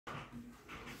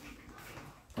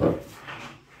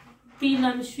დილა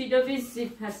მშვიდობის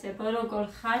ზიფასებო, როგორ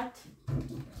ხართ?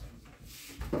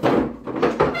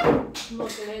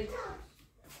 მოკლედ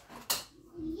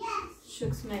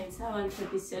შუქს მეც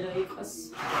ავანთებ ისე რომ იყოს.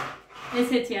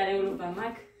 ესეთი არეულობა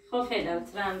მაქვს. ხო ხედავთ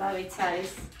რა ამბავიც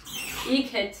არის.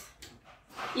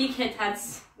 იქეთაც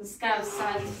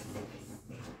მსგავსად.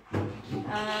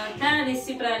 და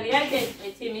რისი ბრალი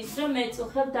აკეთეთ იმის რომ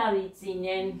მეწუხებ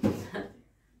დავიძინენ.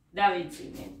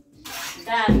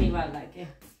 და არ მივალაგე.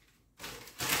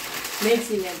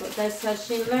 მეძინებოდა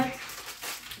საშინლად.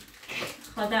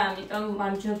 ხო და ამიტომ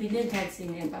ვამჯობინე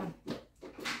დაძინება.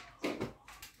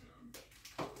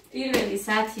 პირველი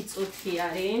 10 წუთი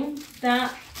არის და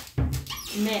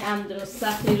მე ამ დროს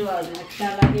სახლი რო არ მაქვს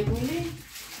დალაგებული.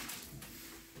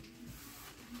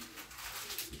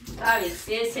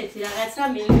 ავიცი ესეთი რაღაცა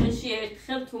მილიონში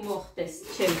ერთხელ თუ მოხდეს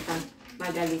ჩემთან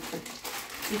მაგალითად.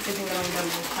 იცით რა უნდა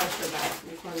მოხარშობა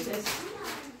მქონდეს.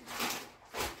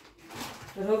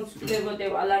 რომ წვდებოდე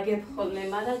ვალაგებ ხოლმე,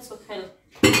 მაგრამ წუხელ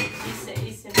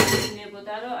ისე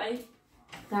მოძინებოდა რომ აი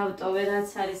დავტოვე რაც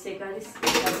არის ეგ არის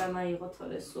გადამაიღო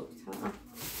თორე სუფთა.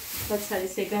 რაც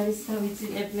არის ეგ არის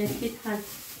დავიძინებ მეთქი თან.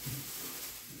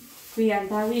 გვიან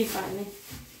დავიყვანე.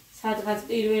 სადღაც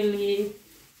პირველი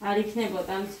არ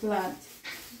იქნებოდა მთლად.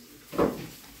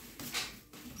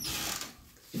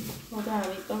 მოდა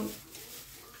ამიტომ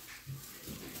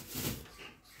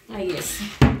აი ეს.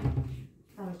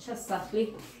 არჩა სახლი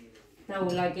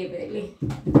დაულაგებელი.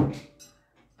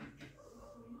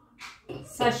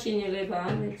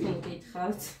 საშინელებაა მე თუ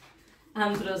მკითხავთ.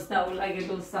 ამ დროს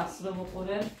დაულაგებელ სახლს რომ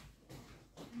უყურებ.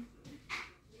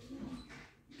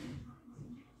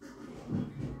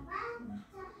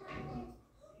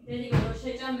 მერე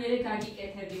შეჭამ მერე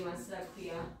გაგიკეთებ იმას რა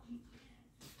ქვია.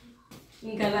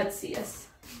 ინგალაციას.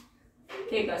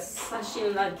 გეგას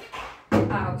საშინლად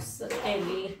აქვს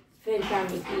ყელი. ვერ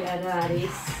გამიგია რა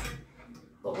არის.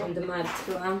 ოღონდ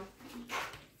მართლა.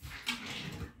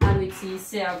 არ ვიცი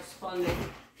ისე აქვს ხოლმე.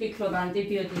 ფიქრობ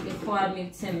ანტიბიოტიკი ხო არ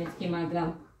მივცე მეთქი, მაგრამ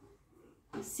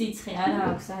სიცხე არ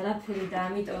აქვს არაფერი და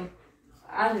ამიტომ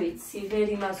არ ვიცი ვერ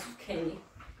იმას ვქენი.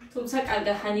 თუმცა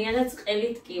კარგახანიანად ყელი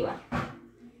ტკივა.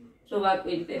 რო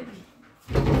ვაკვირდები.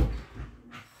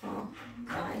 ხო,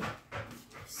 აი.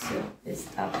 всё, ეს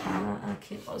ტაფანა აქ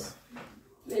იყოს.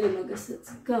 მე მაგასაც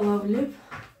გავავლებ.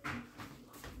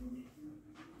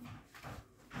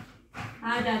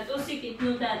 და ტუსიკით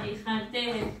ნუ დადიხარდე.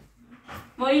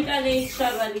 მოიტანე ის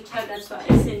შარვალი ჩაგაცვა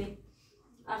ესენი.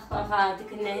 ახლა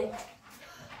გადგნე.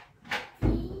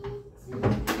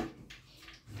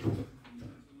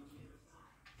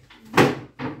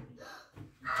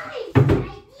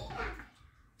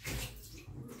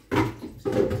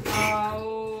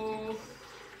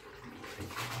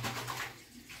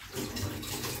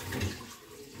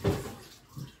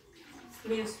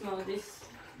 Smell this.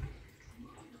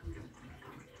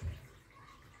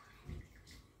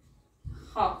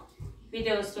 ხო,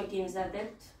 ვიდეოს რო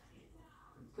გიმზადებთ,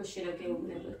 გუში რო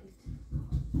გეუბნებოდით.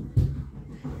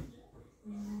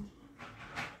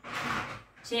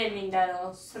 ჯერ მინდა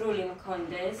რომ სრული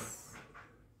მქონდეს.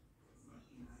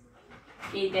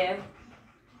 კიდევ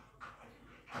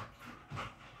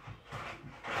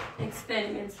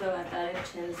ექსპერიმენტს რო ვატარებ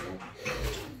ჩემზე.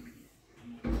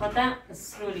 ხო და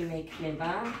სრული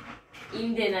მექნება.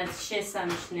 იმდენად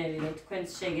შესამჩნევი რომ თქვენც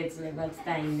შეგეძლებათ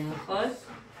დაინახოთ.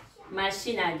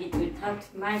 მაშინ აგიტვირთავთ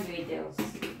მაგ ვიდეოს.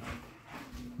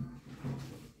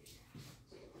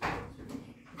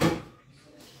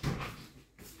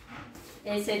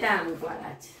 ესე და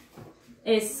ამგვარად.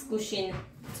 ეს გუშინ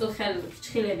წუხელ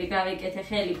ფრჩხილები გავიკეთე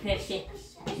ხელი ფეხი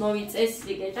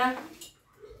მოვიწესრიგე და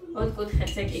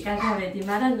ოთხკუთხედზე კი გადავედი,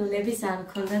 მაგრამ ნუნების არ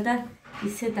მქონდა და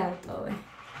ისე დავტოვე.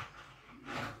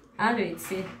 არ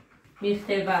ვიცი,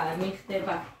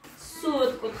 მიხდება. სულ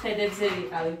ოთხკუთხედებზე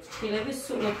ვიყავი ფრჩხილები,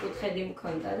 სულ ოთხკუთხედი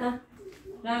მქონდა და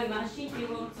რავი მაშინ კი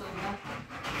მომწონდა.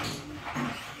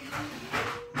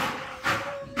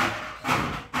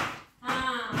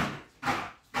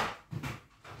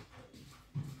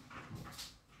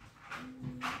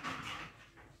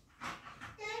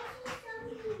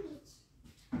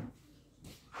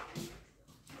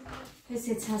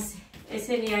 ესეც ასე.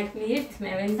 ესენი აქ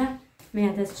მიირთმევენ და მე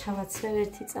ადას ჩავაცრევ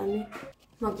ერთი წამი.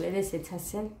 მოკლედ ესეც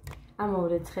ასე.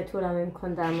 ამოვრეცხე თუ რამე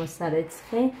მქონდა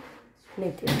ამოსარეცხე.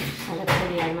 მეტი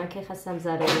არაფერი არ მაქვს ახლა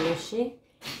სამზარეულოში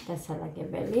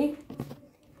დასალაგებელი.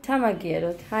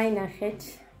 თამაგიეროთ, აი ნახეთ.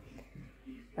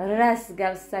 რას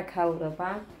გავს საქაურობა?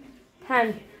 თან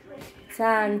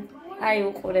ძალიან აი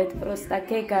უყურეთ პროსტა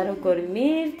გეგა როგორი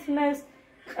მიირთმევს.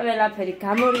 ყველაფერი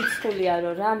გამორიცხულია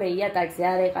რომ რამე იატაკზე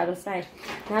არ ეყაროს, აი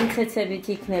ნამცეცებით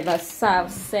იქნება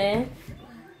სავსე.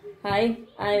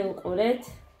 აი უყურეთ,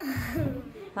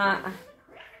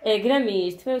 ეგრე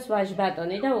მიირთმევს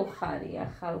ვაჟბატონი და უხარია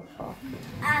ხალხო.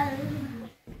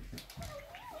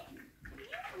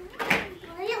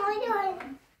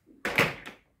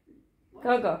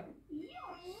 გოგო.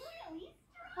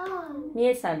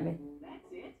 მიესალმე.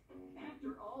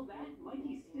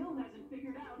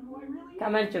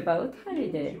 გამარჯობა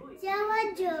უთხარიდე?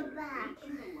 გამარჯობა.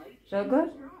 როგორ?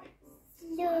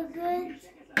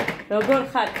 როგორ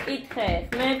ხარ? კითხე,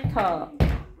 ღმერთო.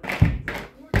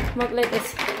 მოკლედ ეს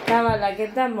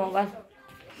დავალაგებ და მოვალ.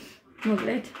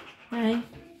 მოკლედ, აი.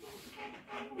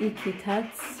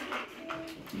 იქითაც.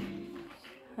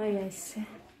 აი ესე.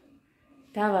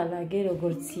 დავალაგე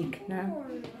როგორც იქნა.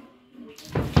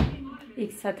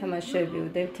 იქ სათამაშოები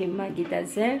ვდებთ იმ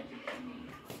მაგიდაზე.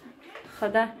 ხო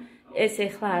და ეს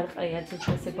ეხლა არ ყრია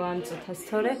თვითონ ამ წუთას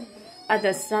თორე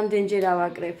ადას რამდენჯერ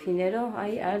ავაკრეფინე რომ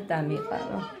აი არ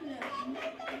დამიყარო.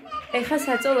 ეხლა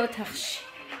საწოლ ოთახში.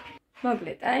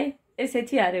 მოკლედ აი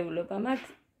ესეთი არეულობა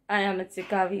მაქვს. აი ამაზე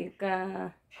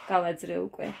გავაძრე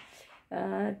უკვე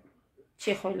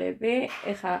ჩიხოლები.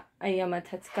 ეხლა აი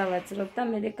ამათაც გავაძრობ და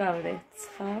მე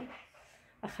გავრეცხავ.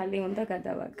 ახალი უნდა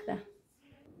გადავაკრა.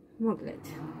 მოკლედ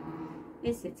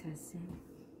ესეც ასე.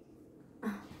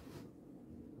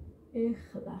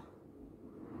 ეხლა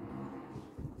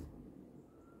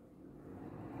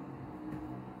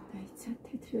დაიცა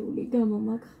თეთრეული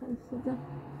გამომაგ ხალხო და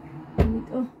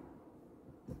ამიტომ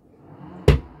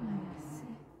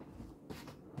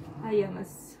აი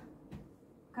ამას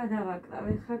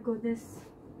გადავაკრავ ხა გოდეს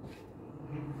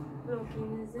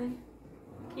ვლოგინზე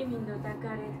კი მინდოდა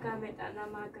გარეთ გამეტანა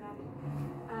მაგრამ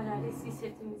არ არის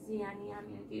ისეთი მზიანი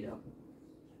ამინდი რომ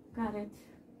გარეთ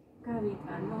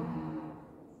გავიტანო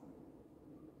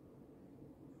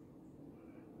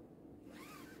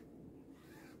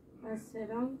ასე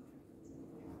რომ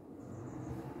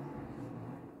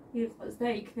იყოს და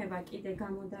იქნება კიდე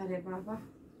გამოდარება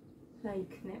და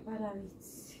იქნება რა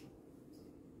ვიცი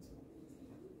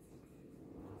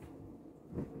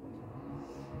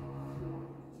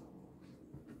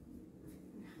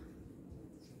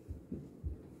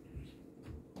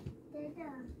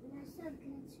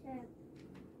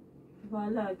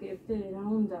ვალაგებდე რა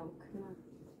უნდა ვქნა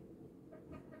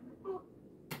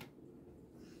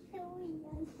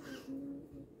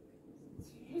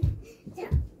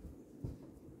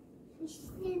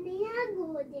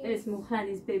ეს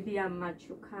მუხარის ბებიამ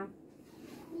მაჩუქა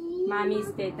მამის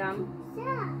დედამ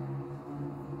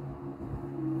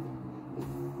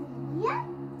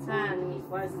ძალიან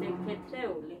მიყვარს ეგ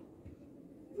თეთრეული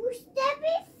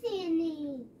ბუშტები სინი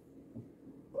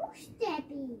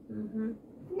ბუშტები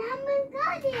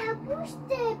ნამაგალია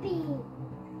ბუშტები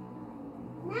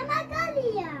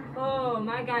ნამაგალია ო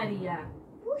მაგარია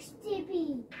ბუშტები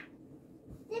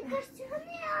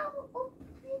დეკასტონია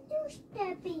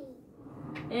ბუშტები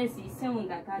ეს ისე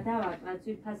უნდა გადავაკრა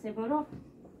ძვირფასებო რომ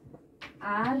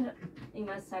არ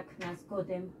იმას საქმას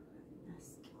გოდემ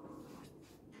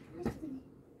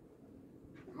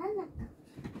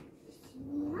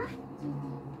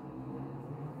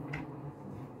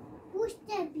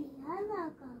ბუშტები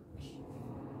ალაგავს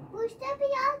ბუშტები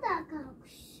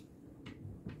ალაგავს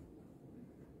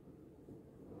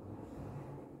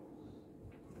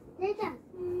დედა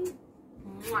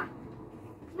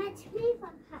მათ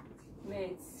მივახარ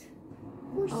მეც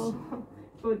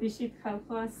ბოდიში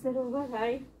ხალხო ასე რომ ვარ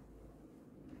აი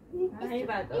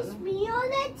ბატონო ეს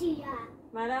ვიოლეტია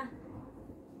მაგრამ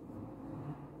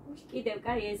კიდევ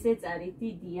კაი ეს ზეწარი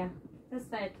დიდია და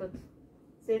საერთოდ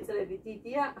ზეწრები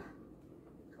დიდია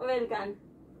ყველგან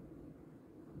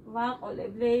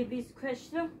ვაყოლებ ლეიბის ქვეშ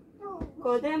რომ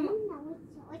გოდემ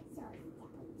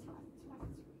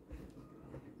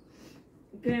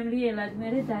გემრიელად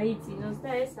მერე დაიწინოს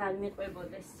და ეს არ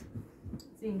მიყვებოდეს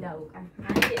წინ დაუკან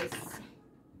აი ეს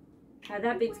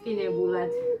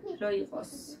გადაპიწყინებულად რო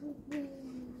იყოს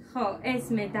ხო ეს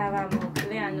მე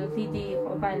დავამოკლე ანუ დიდი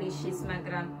იყო ბალიშის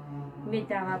მაგრამ მე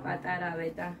დავაპატარავე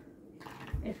და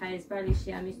ეხა ეს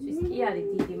ბალიში ამისთვის კი არის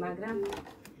დიდი მაგრამ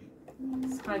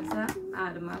სხვა გზა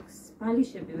არ მაქვს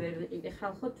ბალიშები ვერ ვიყიდე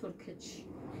ხალხო თურქეთში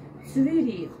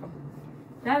ძვირი იყო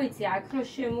რა ვიცი აქ რო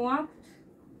შემოაქვთ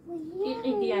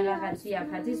იყიდიან რაღაც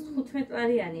იაფაძის 15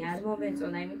 ლარიანი არ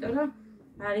მომეწონა იმიტომ რომ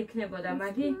არ იქნებოდა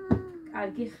მაგი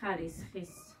კარგი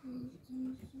ხარისხის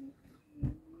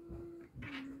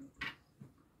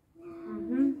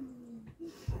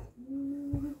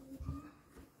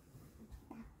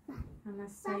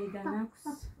ამას საიდან აქვს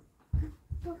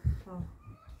ხო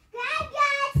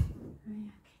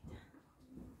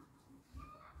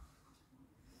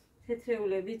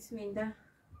თეთრეულებიც მინდა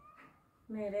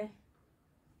მერე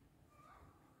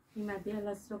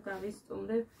იმადიალას რო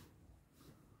გავისტუმრებ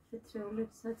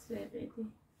თეთრეულებსაც ვეყიდი.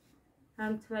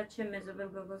 ამ თვად ჩემ მეზობელ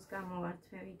გოგოს გამოვართ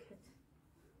მე ვიქეთ.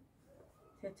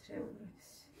 თეთრეულებს.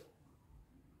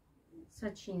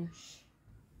 საჩინოში.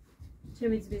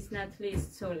 ჩემი ძმის ნათლის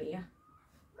ცოლია.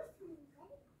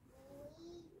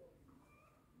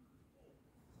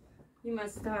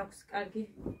 იმას დააქვს კარგი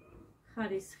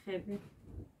ხარისხები.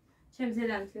 ჩემზე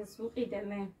ნათლს ვუყიდე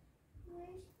მე.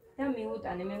 და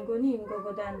მიუტანე მე მგონი იმ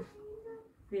გოგოდან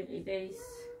ვიყიდე ის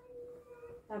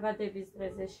დაბადების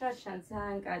დღეზე შაშან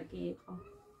ძალიან კარგი იყო.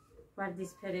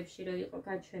 ვარდისფერებში რო იყო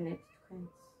გაჩვენეთ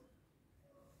თქვენს.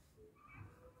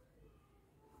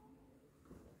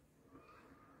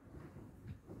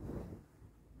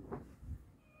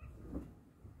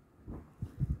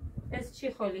 ეს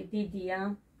ჩიხოლი დიდია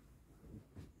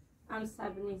ამ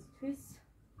საბნისთვის.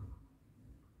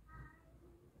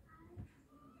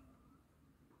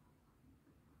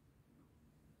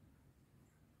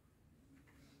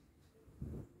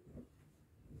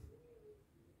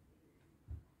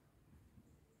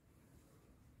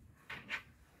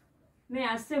 მე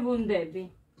ასე ვუნდები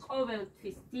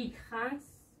ყოველთვის დიდ ხანს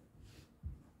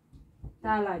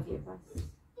დალაგებას.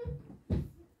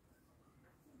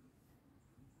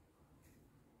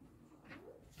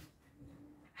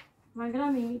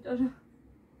 მაგრამ იმიტომ რომ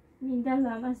მინდა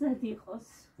ლამაზად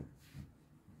იყოს.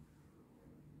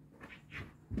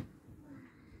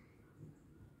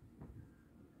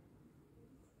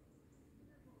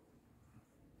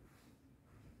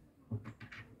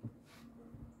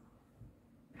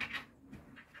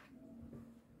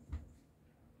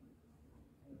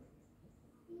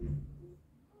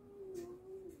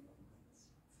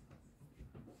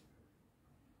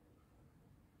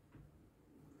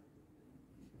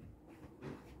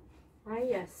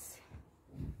 აი ასე.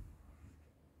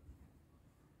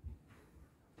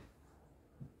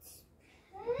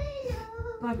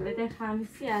 მოკლედ ახლა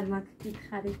ამისი არ მაქვს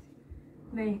გითხარით.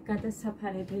 მე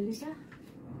გადასაფარებელი და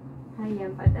აი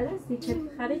ამ პატარას იქეთ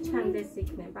ხარი ჩანდეს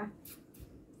იქნება.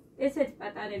 ესეთ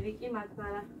პატარები კი მაქვს,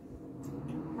 მაგრამ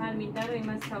არ მინდა რომ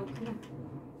იმას საუქრო.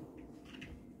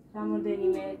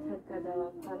 რამოდენიმე ერთად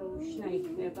გადავაფარო უშნა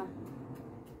იქნება.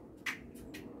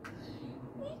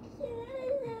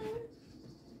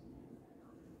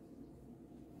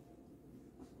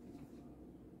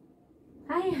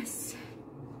 აი ასე.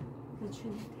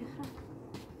 გაჩვენეთ ახლა.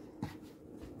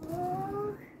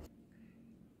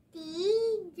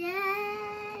 Dida.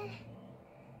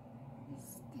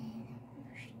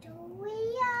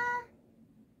 Storia.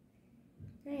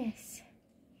 ეს.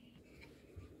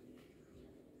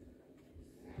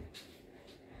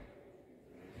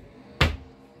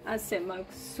 ასე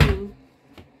მაქვს სულ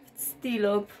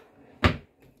ვცდილობ.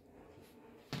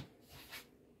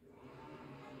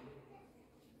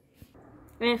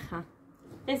 ეხა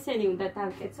ესენი უნდა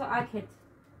დავკეცო, აქეთ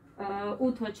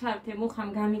უთო ჩართე მუხამ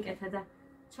გამიკეთა და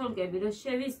ჩოლგები რომ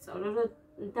შევისწორო, რომ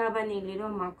დაბანილი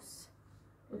რომ მაქვს.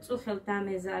 უწუხელ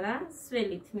დამეზარა,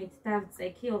 სველი თმით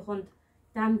დავწექი, ოღონდ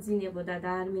დამძინებოდა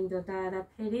და არ მინდოდა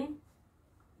არაფერი.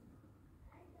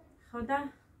 ხო და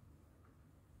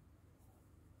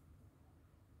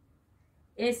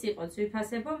ეს იყო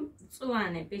ძვირფასებო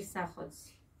მწვანე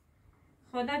პირსახოცი.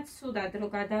 ხო და ცუდად რო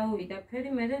გადაუვიდა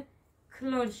ფერი, მე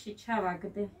ქლორში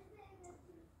ჩავაგდე.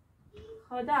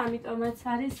 ხო და ამიტომაც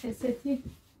არის ესეთი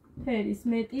ფერის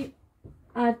მეტი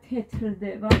არ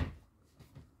თეთრდება.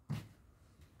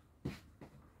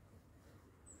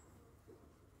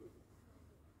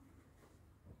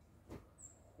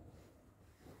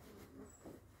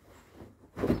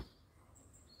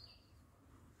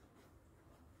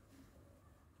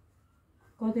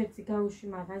 გოდერძი გავუში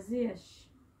მაღაზიაში.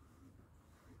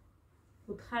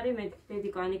 უთხარი მეთქი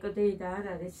დედიკო ანიკო დეიდა არ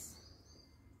არის.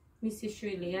 მისი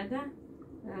შვილია და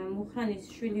მუხანის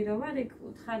შვილი რო ვარ, იქ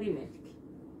უთხარი მეთქი.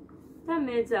 და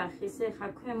მეძახის ეხა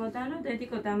ქვემოდან რომ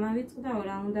დედიკო დამავიწყდაო,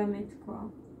 რა უნდა მეთქვა.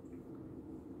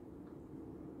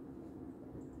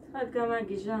 თხად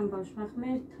გამაგიჟა ამ ბავშვმა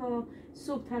ღმერთო,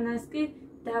 სულთანას კი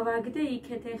დავაგდე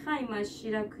იქეთ ეხა იმაში,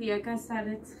 რა ქვია,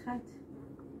 გასარეცხად.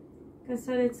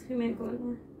 გასარეცხი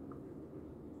მეგონა.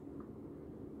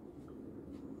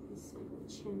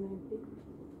 ჩემები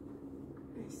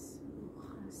ეს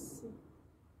მუხასი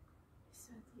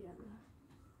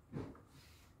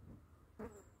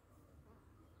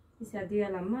ის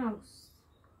ადიალა მაქვს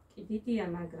კი დიდია,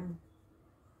 მაგრამ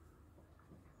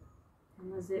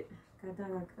ამაზე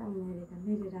გადავაკრავ მე და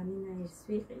მე რამინაირს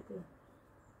ვიყიდე.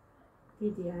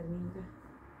 დიდი არ მინდა.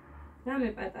 რამე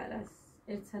პატარას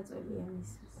ერთ საწოლია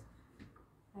მისას.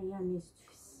 აი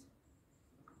ამისთვის.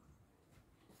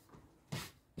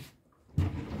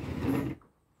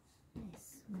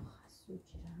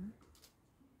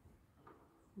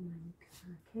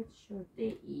 მანქანაკეთ შორტი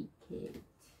იქეთ.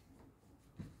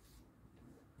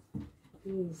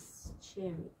 ის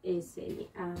ჩემი ესენი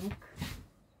აქ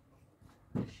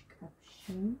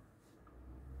შკაფში.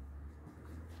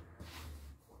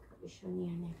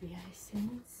 შონიანებია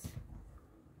ესენიც.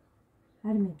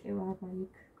 არ მეკევა აბა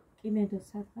იქ კიმედო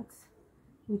სადღაც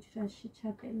უჯრაში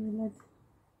ჩაკენილად.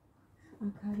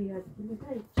 აქ არის ადგილი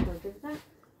და იქ ჩავდებ და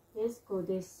ეს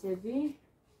გოდესები.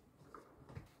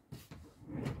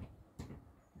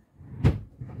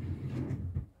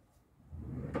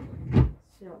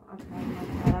 всё, აქ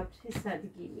არაფრის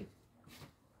ადგილი.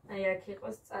 აი აქ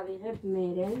იყოს წავიღებ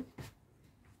მერე.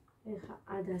 ეხა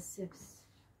ადასებს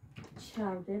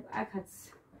ჩავდებ, აქაც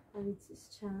ვიცის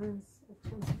ჩანს,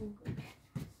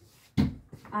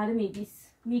 არ მიდის,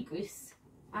 მიკვირს.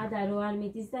 ადა რო არ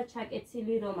მიდის და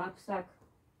ჩაკეცილი რომ აქვს აქ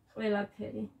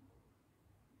ყველაფერი.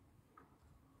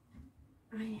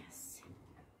 აი ასე.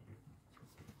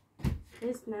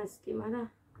 ეს ნასკი, მაგრამ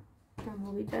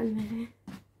გამოვიტან მერე.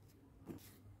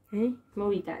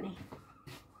 მოვიტანე.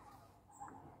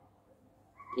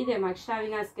 კიდე მაქვს შავი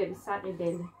ნასკების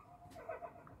საყიდელი.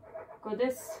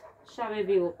 გოდეს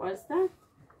შავები უყვარს და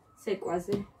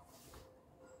სეკვაზე.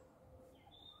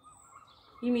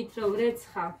 იმით რომ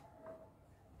რეცხავ.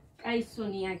 კაი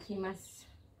სუნი აქ იმას.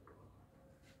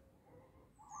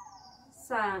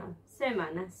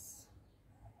 სემანას.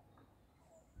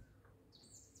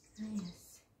 აი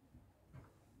ასე.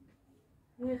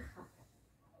 ეხა.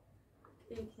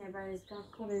 იქნება ეს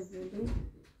გახურებული.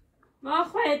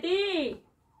 მოხვედი?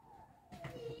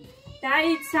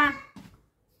 დაიცა.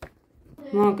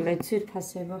 მოკლედ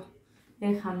ცირფასებო.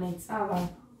 ეხა მე წავალ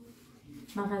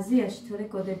მაღაზიაში, თორე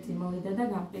კოდეთი მოვიდა და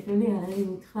გამყიდული არ არის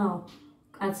უთხრაო.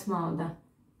 კაცმაო და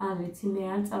არ ვიცი მე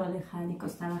არ წავალ ეხა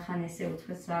ნიკოსთან ახან ესე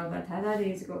უთხეს რა ალბათ არ არის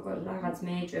ის გოგო რაღაც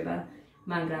მეეჭება,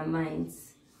 მაგრამ მაინც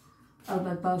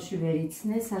ალბათ ბავშვი ვერ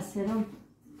იცნეს, ასე რომ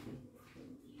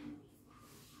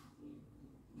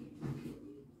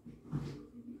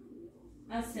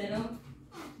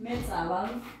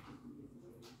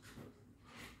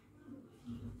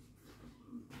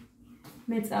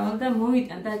მე წავალ და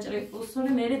მოვიტან დაჭრილი პულს,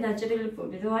 რომ მე დაჭრილი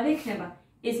პული რო არ იქნება,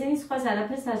 ესენი სხვას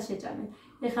არაფერს არ შეჭამენ.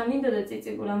 ეხა მინდოდა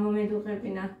წიწიკურა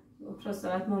მომედუღებინა,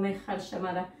 უბრალოდ მომეხარშა,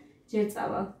 მაგრამ ჯერ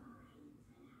წავალ.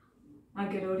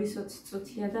 აგერ 2-20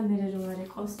 წუთია და მე რომ არ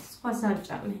იყოს, სხვას არ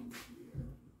ჭამენ.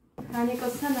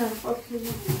 ანიკოსთან არ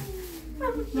ყოფილი.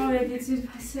 მოვედი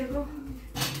ძირფასებო.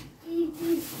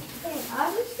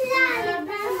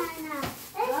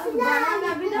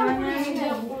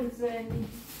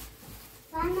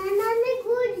 Banana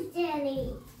gurjeli.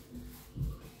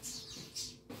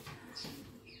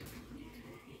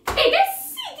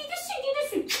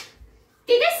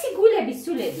 Dedesi gulები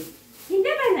სულები.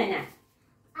 გინდა ბანანა?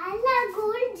 Alla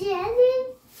gurjeli.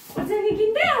 გულები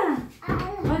გინდა?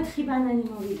 4 ბანანი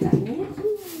მოვიტანე.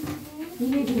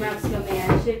 იმედი მაქვს რომ მე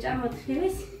არ შეჭამ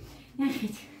 4-ის.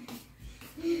 ნახეთ.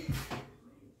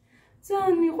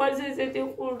 ძალიან მიყვარს ესეთი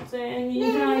ყურძენი.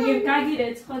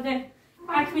 გაგირეც ხოდე.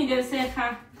 აქ მიდევს ეხა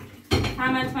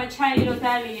ამათმა ჩაირო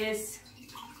დალიეს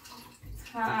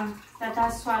და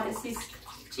დასვალეს ის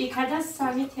ჭიქა და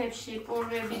 3 თებში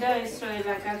პურვები და ეს რო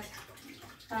ელაგათ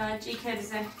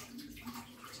ჭიქებზე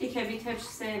ჭიქები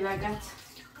თებში ელაგათ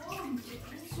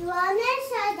Suane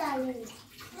sadali.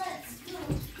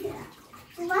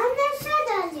 Suane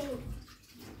sadali.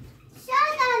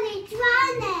 Sadali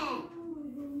suane.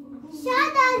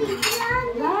 Sadali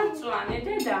suane. რა წვანე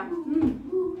დედა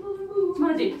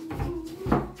მოდი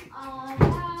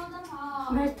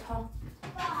მეთო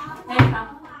ეხა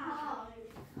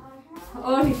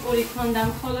ორი პური ქონდა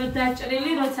მხოლოდ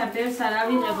დაჭრილი, როცა ბევრს არ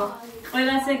ავიღებო.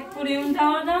 ყველას ეგ პური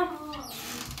უნდაო და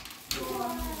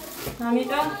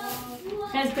ამიტომ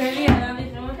ეს ბელი არ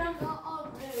ავიღებო და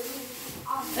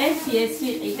ეს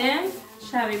ვიყიდე,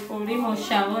 შავი პური,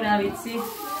 მოშავო, რა ვიცი.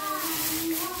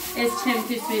 ეს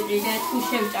ჩემთვის ვიყიდე, თუ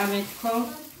შევჭამე თქო.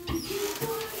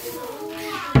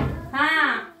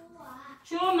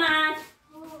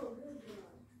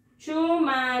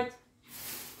 ჩუმად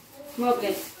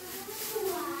მოკლედ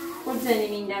ყურძენი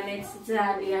მინდა მეც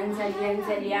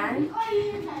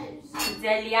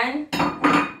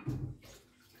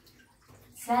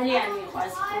ძალიან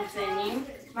მიყვარს ყურძენი.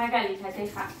 მაგალითად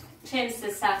ეხა ჩემს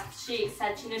სახლში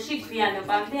საჩინოში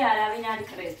გვიანობამდე არავინ არ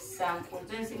კრებს ამ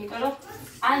ყურძენს, იმიტომ რომ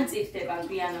ან წიფდება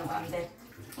გვიანობამდე.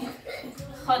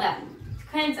 ხო და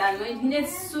თქვენ წარმოიდგინეთ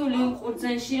სული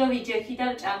ყურძენში რომ ვიჯექი და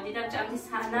ვჭამდი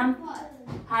სანამ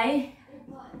აი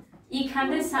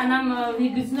იქამდე სანამ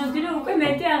ვიგრძნობდი რომ უკვე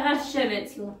მეტი აღარ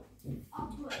შევეცლო.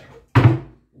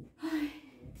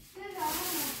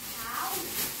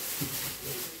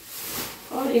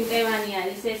 ორი ორი მტევანი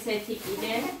არის ესეთი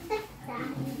კიდე.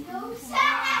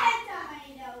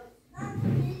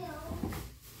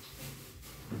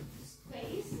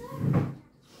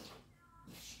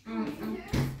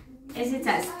 ესეც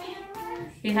ასე.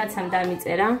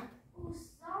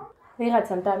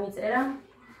 ვიღაცამ დამიწერა.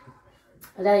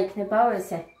 რა იქნებაო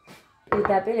ესე?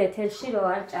 პირდაპირ ეთერში რო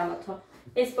არ ჭამოთო.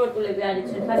 ეს სპორტულები არ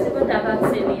იცვით ასება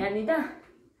დაბალცემიანი და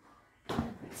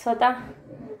ცოტა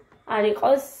არ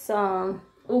იყოს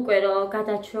უკვე რო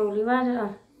გადაჩეული ვარ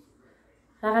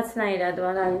რაღაცნაირად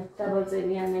ვარ აი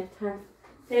დაბალცემიანებთან.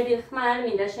 დედი ხმა არ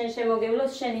მინდა შენ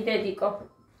შემოგევლოს შენი დედიკო.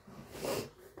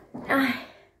 აი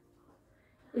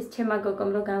ეს ჩემმა გოგომ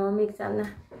რო გამომიგზავნა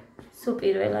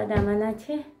სუპირველად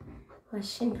ამანათი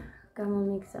მაშინ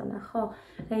გამომიგზავნა ხო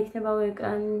რა იქნება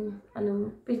ეკრანი ანუ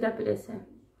პირდაპირ ესე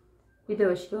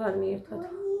ვიდეოში რო არ მიერთვათ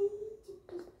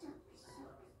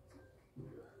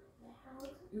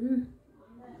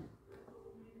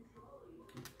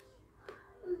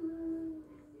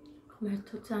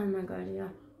ღმერთო ძალიან მაგარია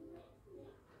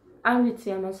არ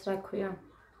ვიცი ამას რა ქვია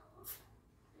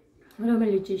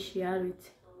რომელი ჯიშია არ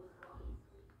ვიცი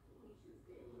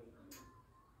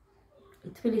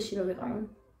თბილისში რო ვიყავი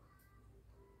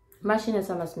მაშინაც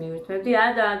ამას მივირთმევდი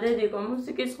და დედიკო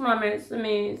მუსიკის ხმა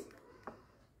მესმის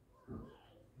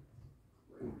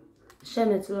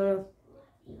შემეძლო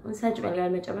რომ საჭმელი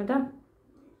არ მეჭამა და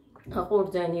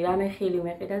ყურძენი რამე ხილი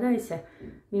მეყიდა და ისე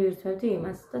მივირთმევდი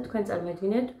იმას და თქვენ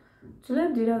წარმედგინეთ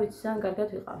ვძლებდი რა ვიცი ძალიან კარგად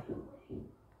ვიყავი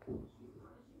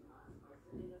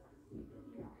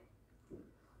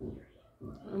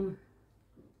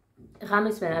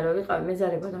ღამის მერე რო ვიყავი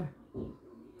მეზარებოდა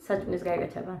საჭმლის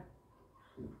გაიგეთება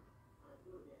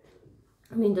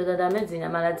მინდოდა დამეძინა,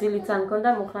 მაგრამ ძილიც არ მქონდა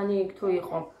მუხრანი იქ თუ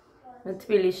იყო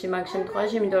თბილისში მაგ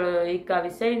შემთხვევაში, იმიტომ რომ იქ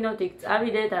გავისეირნოთ, იქ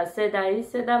წავიდეთ, ასე და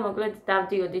ისე და მოკლედ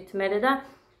დავდიოდით მერე და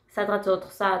სადღაც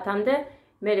 4 საათამდე,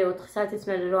 მერე 4 საათის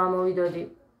მერე რო ამოვიდოდი.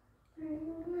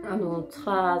 ანუ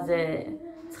 9-ზე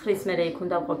 9-ის მერე იქ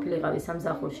უნდა ყოფილიყავი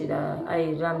სამსახურში და აი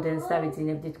რამდენს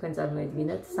დავიძინებდი თქვენ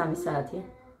წარმოედგინეთ 3 საათი.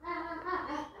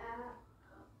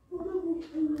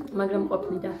 მაგრამ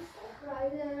ყოფნიდა.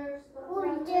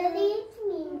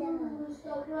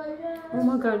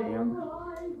 მაგარია.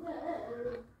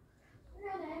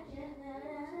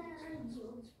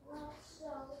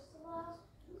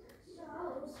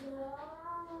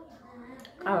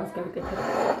 ყავს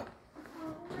გავიკეთებ.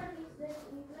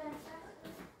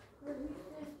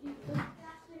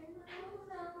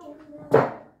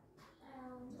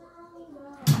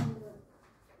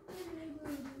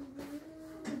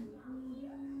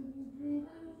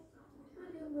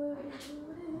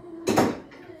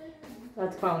 რა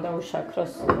თქმა უნდა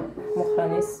უშაქროს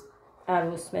მუხრანის არ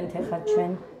უსმენთ ახლა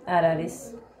ჩვენ არ არის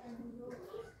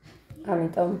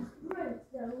ამიტომ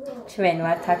ჩვენ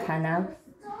ვართ აქანა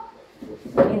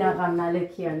ინაღამ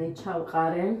ნალექიანი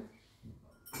ჩავყარე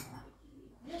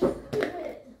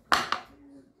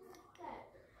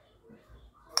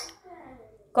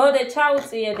გოდე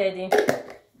ჩაუწიე დედი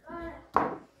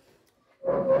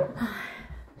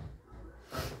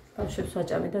ბავშვებს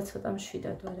ვაჭამე და ცოტა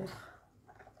მშვიდად ვარ ახლა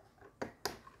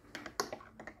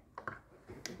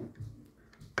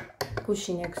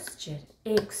გუშინ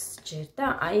 6 ჯერ და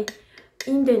აი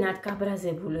იმდენად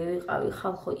გაბრაზებული ვიყავი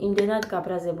ხალხო იმდენად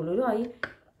გაბრაზებული რომ აი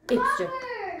 6 ჯერ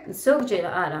ზოგჯერ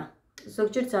არა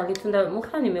ზოგჯერ ძალიან თუნდა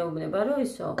მუხრანი მეუბნება რომ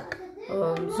ისო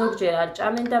ზოგჯერ არ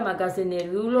ჭამენ და მაგაზე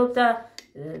ნერვიულობ და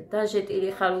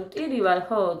დაჟეტირი ხარ უტირი ვარ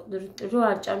ხო რო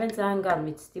არ ჭამენ ძალიან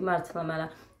გამიცდი მართლა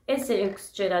მაგრამ ეს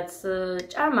 6 ჯერაც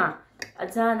ჭამა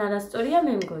ძალიან არასწორია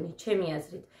მე მგონი ჩემი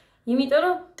აზრით იმიტომ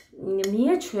რომ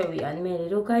მიეჩვევიან მე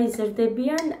რომ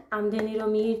გაიზრდებიან ამდენი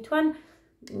რომ მიირთვან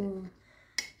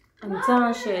ამ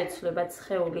ძალიან შეეცვლება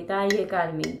ცხეული და აი ეგ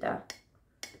არ მინდა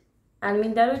არ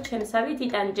მინდა რომ ჩემსავით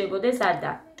იტანჯებოდეს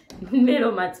ადა მე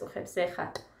რომ აწუხებს ეხა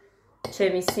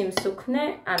ჩემი სიმსუქნე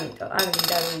ამიტომ არ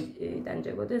მინდა რომ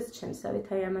იტანჯებოდეს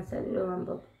ჩემსავით აი ამას არის რომ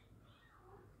ამბობ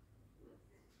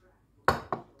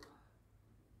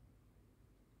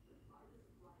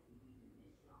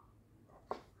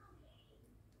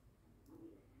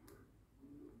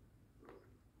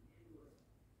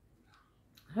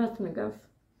რათ მეგავს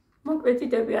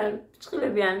მოკვეთიდები არ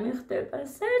ჭყილები არ მიხდება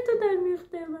საერთოდ არ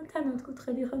მიხდება თანოთ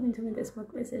კუთხედი ხო ინტერნეტის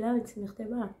მოკვეზე რა ვიცი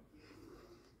მიხდება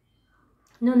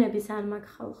ნონების არ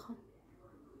მაქვს ხალხო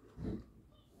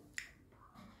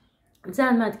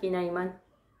ძალიან მატკინა იმან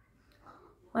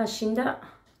მაშინ და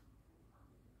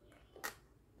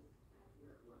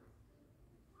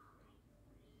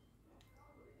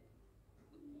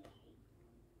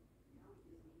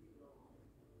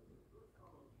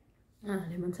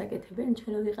ლემონს აკეთებენ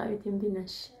ჩვენ ვიყავით იმ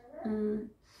დინაში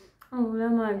რა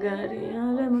მაგარი,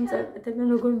 არა მომწაკეთებენ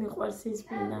როგორ მიყვარს ის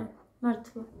ბინა.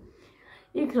 მართლა.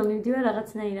 იქ რომ მივდივარ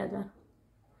რაღაცნაირად ვარ.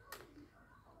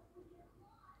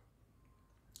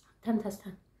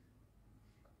 თამთასთან.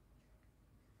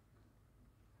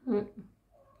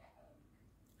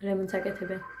 რა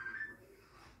მომწაკეთებენ.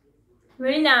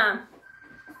 ვინა?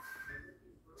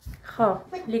 ხო,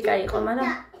 ლიკა იყო,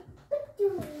 მაგრამ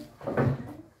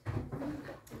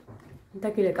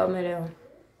დაგილეკავ მერეო.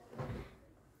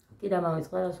 კიდე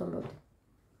მოვიწყდა რა სომბობ.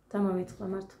 დამოვიწყდა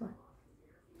მართლა.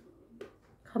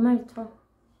 ხამერთო.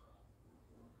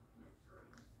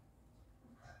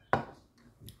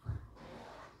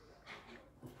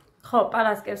 ხო,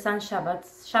 პარასკევს ან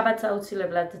შაბათს. შაბათს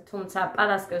აუცილებლად, თუმცა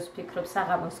პარასკევს ვფიქრობ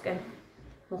საღამოსკენ.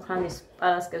 მუხრანის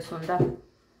პარასკევს უნდა.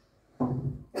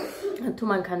 თუ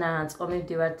მანქანა აწყო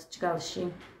მივდივართ ჯგალში.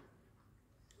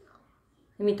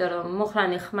 იმიტომ რომ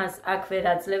მუხრანი ხმას აქ ვერ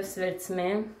აძლევს ვერც მე.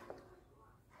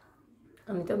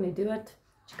 ამიტომ მივდივართ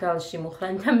ჯგალში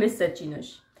მუხრანთან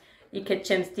მესაჩინოში. იქეთ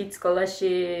ჩემს დიდ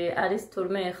სკოლაში არის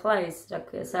თურმე ახლა ის რა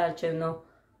ქვია საარჩევნო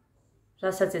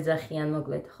რასაც ეძახიან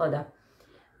მოკლედ ხო და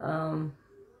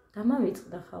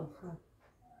დამავიწყდა ხალხო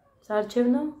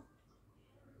საარჩევნო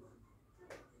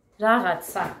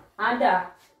რაღაცა ადა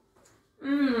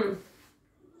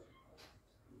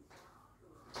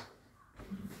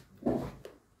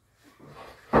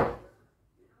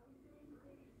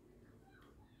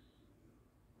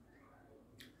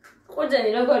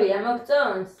ყურძენი როგორია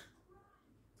მოგწონს?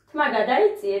 თმა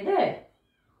გადაიწიედე?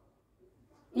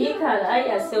 იქ არა, აი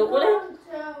ასე უყურე?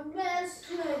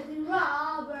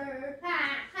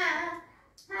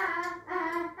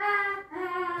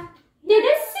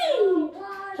 დედესი!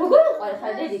 როგორ უყურე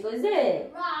ხარ დედიკოზე?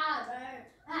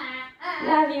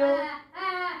 Love you.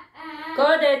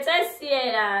 გოდე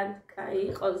წესიერად. კაი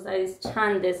იყოს და ის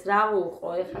ჩანდეს რა უყო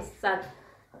ეხა სად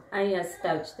აი ასე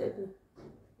დავჭდები.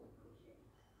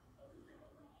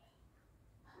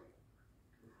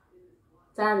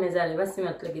 ძალიან მეზარება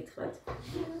სიმართლე გითხრათ.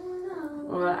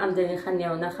 ამდენი ხანია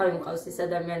ვნახავი მყავს ის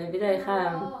ადამიანები და ეხა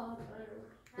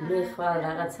მიხვალ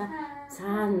რაღაცა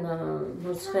ძალიან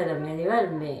მოძღვრადამიანი ვარ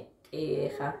მე კი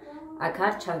ეხა აქ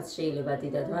არ ჩანს შეიძლება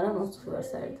დიდად, მაგრამ მოძღვრი ვარ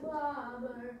საერთოდ.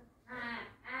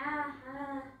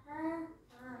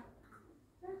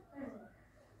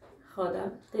 ხო და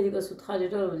დედიკოს უთხარი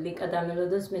რომ ლიკა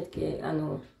დამელოდოს მეთქი ანუ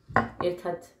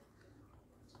ერთად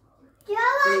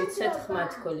მივცეთ ხმა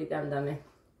თქო ლიკამ და მე.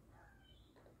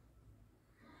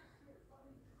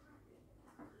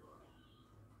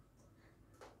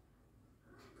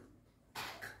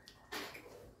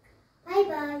 Bye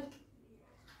bye.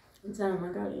 ძალიან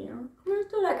მაგარია.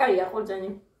 ნუ რა კაია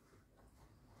ყურძენი.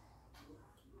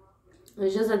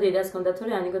 ჟოზა დედას ჰქონდა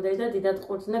თორე ანიგო დედა დიდად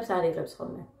ყურძნებს არ იღებს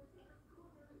ხოლმე.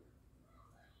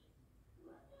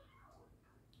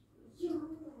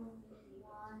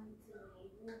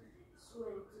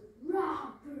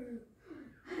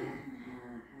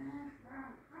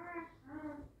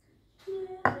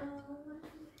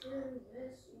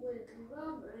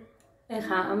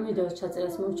 ეხა ამ ვიდეოს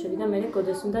ჩაწერას მოვჩები და მე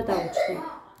გოდეს უნდა დავუჩვი.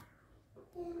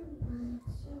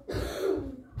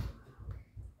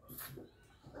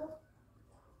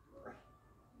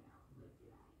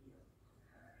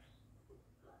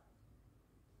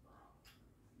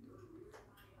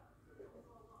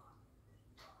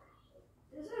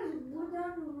 This is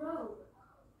wooden road.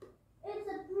 It's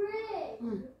a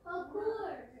bridge. Of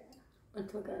course.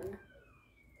 ათოგანა.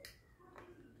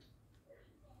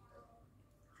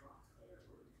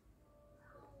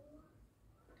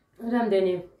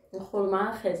 რამდენი ხურმა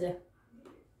ხეზე.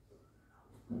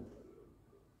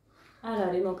 არ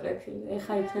არის მოკრეფილი.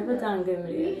 ეხა იქნება ძალიან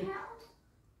გემრიელი.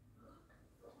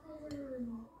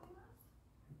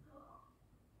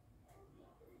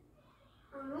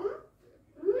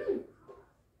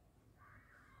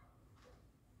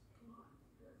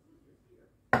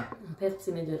 ფერცი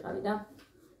მიდვიყავი და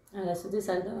არასოდეს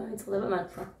არ დავაიწყდება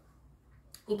მართლა.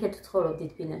 იქეთ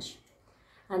ვცხოვრობდით ბინაში.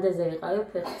 ანდაზე ვიყავი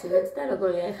ფერცივეთ და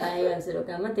როგორია ეხა აივანზე რო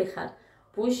გამოდიხარ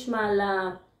ბუშმალა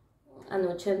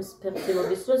ანუ ჩემს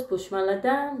ფერცივობის დროს ბუშმალა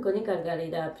და მგონი გარგარი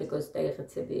და აფრიკოს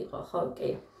ტეგეხეცები იყო ხო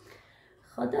კი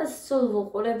ხო და სულ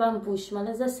ვუყურებ ამ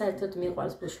ბუშმალას და საერთოდ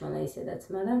მიყვარს ბუშმალა ისედაც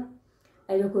მაგრამ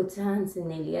აი როგორ ძალიან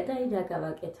ძნელია და აი რა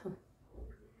გავაკეთო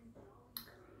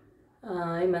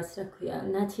იმას რა ქვია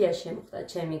ნათია შემხვდა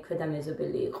ჩემი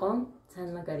ქვედამეზობელი იყო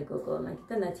ძალიან მაგარი გოგოა მაგით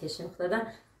და ნათია შემხვდა და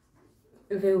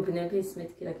ვეუბნები ის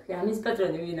მეთქი რა ქვია ამის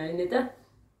პატრონი ვინ არის და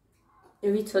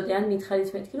ვიცოდე ან მითხარით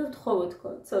მეთქი რომ თხოვო თქო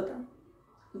ცოტა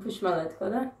ბუშმალა თქო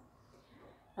და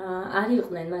არ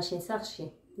იყვნენ მაშინ სახლში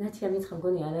ნათია მითხრა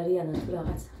მგონი არ არიანო თუ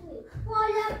რაღაცა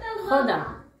ხო და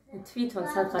თვითონ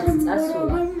სადღაც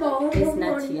წასულა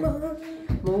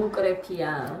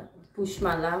მოკრეფია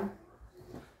ბუშმალა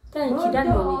და იქიდან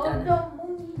მომიტანა.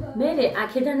 მე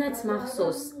აქედანაც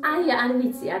მახსოვს, არ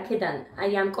ვიცი, აქედან,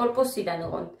 ამ კორპუსიდან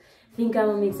ოღონდ ვინ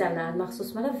გამომიგზავნა, არ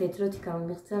მახსოვს, მაგრამ ვედროთი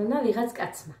გამომიგზავნა ვიღაც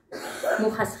კაცმა,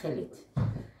 მუხას ხელით.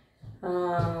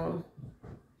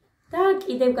 და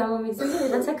კიდევ გამომიგზავნა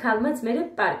ვიღაცა ქალმაც მე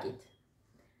პარკით.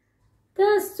 და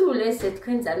სულ ესე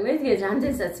თქვენ წარმოვიდგინეთ,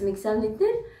 რამდენსაც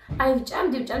მიგზავნიდნენ,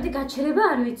 ვჭამდი, გაჩერება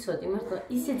არ ვიცოდი, მართლა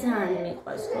ისე ძალიან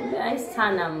მიყვარს ხოლმე,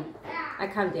 სანამ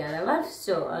აქამდე არა ვარ,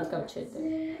 всё, არ გავჩერდე.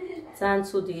 ძალიან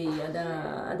ცუდი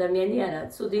ადამიანი არა,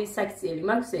 ცუდი საქციელი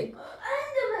მაქვს ეგ.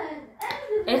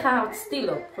 ეხლა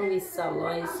ვცდილობ რომ ვისწავლო,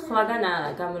 სხვაგან არა,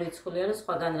 გამორიცხულია რომ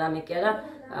სხვაგან რამე კი არა,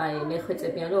 მე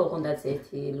ხვეწებიან რომ ოღონდაც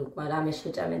ერთი ლუკმა რამე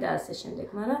შეჭამე და ასე შემდეგ,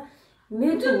 მაგრამ მე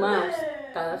თუ მაქვს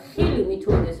და ხილი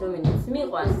მithუდეს რომელიც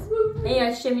მიყვარს,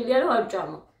 არ შემიძლია რომ არ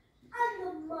ვჭამო.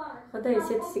 ხო და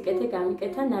ესეთი სიკეთე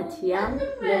გამიკეთა ნათია,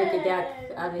 მე კიდე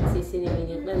არ ვიცი ისინი ვინ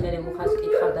იყვნენ, მე მუხას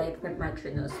კითხავდა იქნებ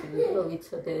მაჩვენოს, რომ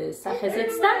ვიცოდე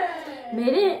სახეზეც და მე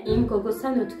იმ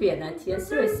გოგოსთან უთქვია ნათიას,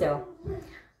 რომ ესეო.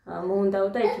 მოუნდაო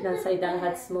და იქიდან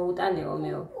საიდანღაც მოუტანეო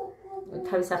მეო.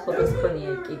 თავის ახლობას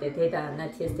ქონია კიდე დედა,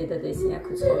 ნათიას დედა და ისინი აქ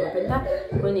ცხოვრობენ და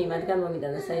მგონი მათგან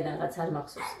მომიტანა საიდანღაც არ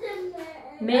მახსოვს.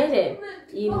 მე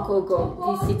იმ გოგო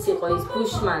ვისიც იყო ის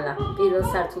ბუშმალა პირველ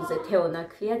სართულზე თეონა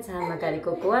ქვია, ძალიან მაგარი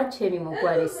გოგოა, ჩემი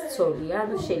მოგვარის ცოლია,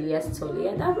 შელიას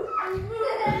ცოლია და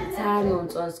ძალიან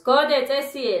მომწონს. გოდე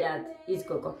წესიერად ის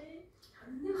გოგო.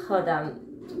 ხო და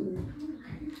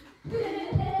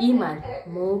იმან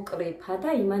მოკრიფა და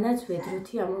იმანაც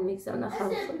ვედროთი ამომიგზავნა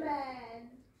ხალხო.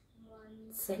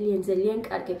 ძალიან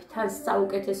კარგები, თან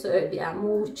საუკეთესოები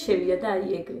ამოურჩევია და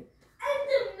ეგრე.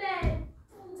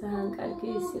 ძალიან კარგი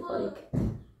ის იყო იქ.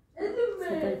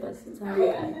 სადარბაზი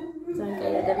ძალიან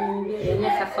კაი ადამიანებია. მე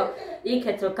ხახო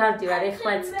იქეთ რომ გავდივარ,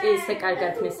 ეხლაც კი ისე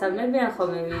კარგად მესალმებიან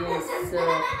ხოლმე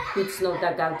ვიცნობ და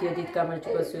გავდიოდით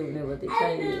გამარჯვებას ვეუბნებოდით.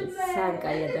 ძალიან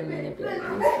კაი ადამიანებია.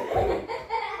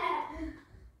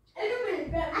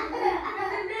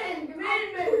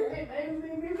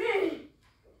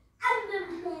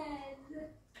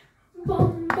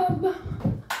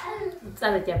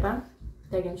 წავედი აბა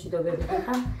დაგემშვიდობებით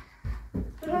ხა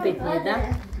ბედნიდა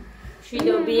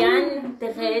მშვიდობიან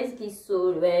დღეს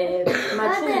გისურვებ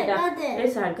მაჩვენდა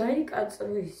ეს არ გაიკაწრო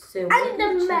ისე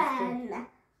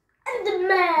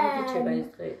ჩება ის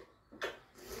დღე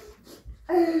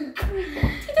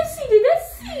და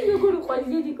სი როგორ უყვარს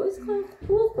დედიკოს ხა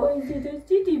უყვარს დედა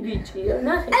დიდი ბიჭია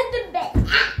ნახე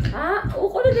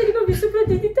უყურე დედიკო ვის უფრო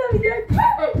დიდი თავია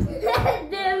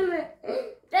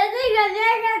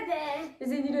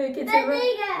ესენი რო ეკეთება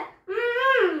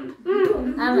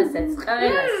ამასაც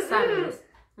ყველას სამის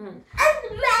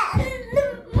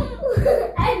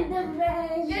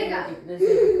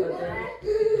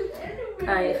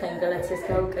კაი ხა ინგალაციას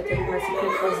გავუკეთებ მას იქ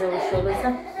ყველაზე უშუალო და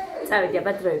წავედი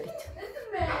აბა დროებით